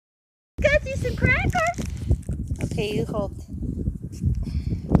got you some crackers. Okay, you hold.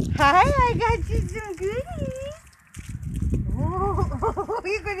 Hi, I got you some goodies. Oh,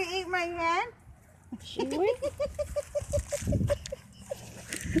 you're gonna eat my hand? Should we?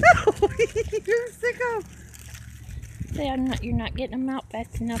 Oh, you're sicko. Say you're not getting them out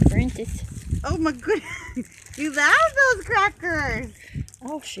fast enough, Francis. Oh my goodness. You love those crackers.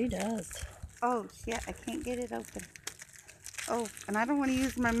 Oh, she does. Oh shit, I can't get it open. Oh, and I don't want to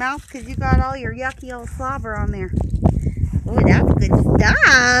use my mouth because you got all your yucky old slobber on there. Oh, that's good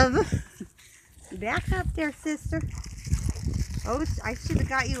stuff. Back up there, sister. Oh, I should have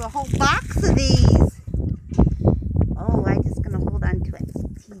got you a whole box of these. Oh, I'm just going to hold on to it.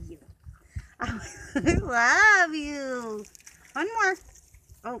 See you. Oh, I love you. One more.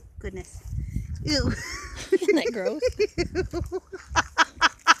 Oh, goodness. Ew. Isn't that gross?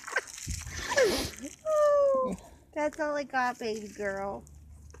 Oh, that's all I got, baby girl.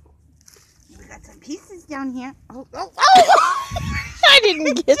 We got some pieces down here. Oh, oh, oh! I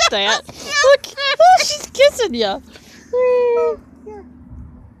didn't get that. Look, oh, she's kissing you. Oh, here.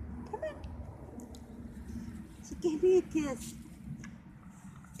 Come on. She gave me a kiss.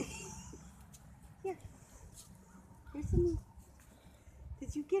 Here. Here's some.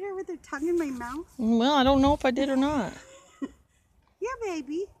 Did you get her with her tongue in my mouth? Well, I don't know if I did or not. Yeah,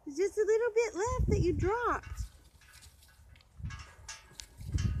 baby. There's just a little bit left that you dropped.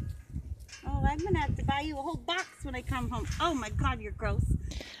 Oh, I'm going to have to buy you a whole box when I come home. Oh, my God, you're gross.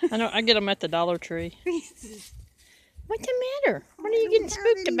 I know. I get them at the Dollar Tree. What's the matter? What are you getting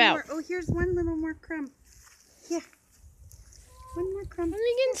spooked about? Oh, here's one little more crumb. Yeah. One more crumb. What are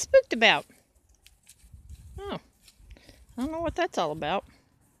you getting spooked about? Oh, I don't know what that's all about.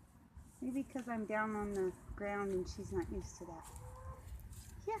 Maybe because I'm down on the ground and she's not used to that.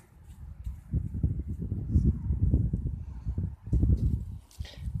 Yeah.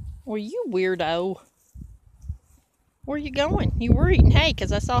 Well, you weirdo. Where are you going? You were eating hay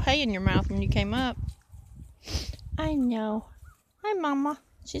because I saw hay in your mouth when you came up. I know. Hi, Mama.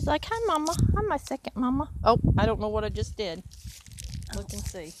 She's like, hi, Mama. I'm my second Mama. Oh, I don't know what I just did. Look and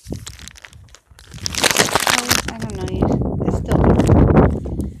see. Oh, I don't know yet. It's still.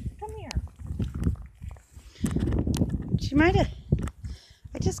 Come here. She might have.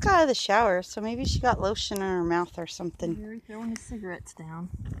 I just got out of the shower, so maybe she got lotion in her mouth or something. You're throwing the cigarettes down.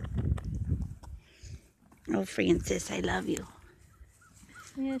 Oh, Francis, I love you.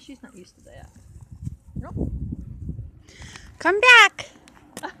 Yeah, she's not used to that. Nope. Come back.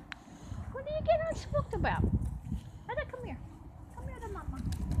 What are you getting spooked about? Ada, come here. Come here to Mama.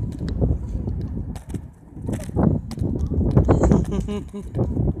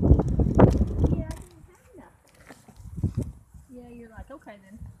 Yeah, I didn't have enough. Yeah, you're like, okay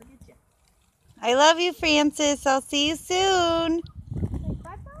then, forget you. I love you, Francis. I'll see you soon. Say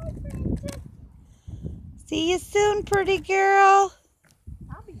bye-bye, Francis. See you soon, pretty girl.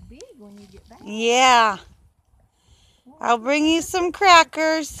 I'll be big when you get back. Yeah. I'll bring you some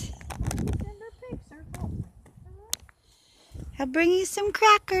crackers. Send her pictures. I'll bring you some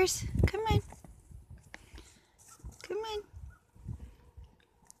crackers. Come on. Come on.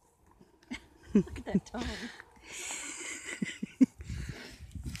 Look at that tongue.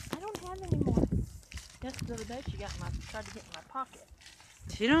 I don't have any more. Just the other day she tried to get in my pocket.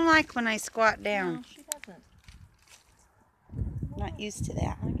 She don't like when I squat down. No, she doesn't. Not used to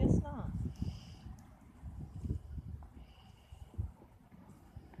that. I guess not.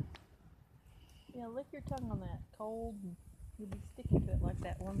 Yeah, lick your tongue on that cold and you'll be sticking to it like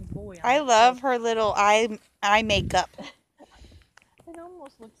that one boy. I love her little eye makeup. It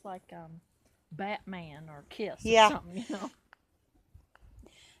almost looks like Batman or Kiss Yeah. or something, you know.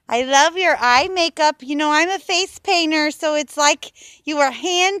 I love your eye makeup. You know, I'm a face painter, so it's like you were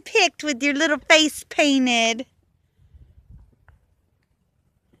hand-picked with your little face painted.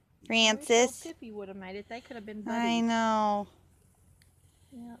 Francis. Pippi would have made it. They could have been buddies. I know.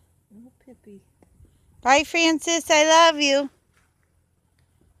 Yeah, little Pippi. Bye, Francis. I love you.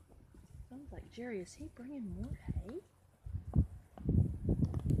 Sounds like Jerry. Is he bringing more?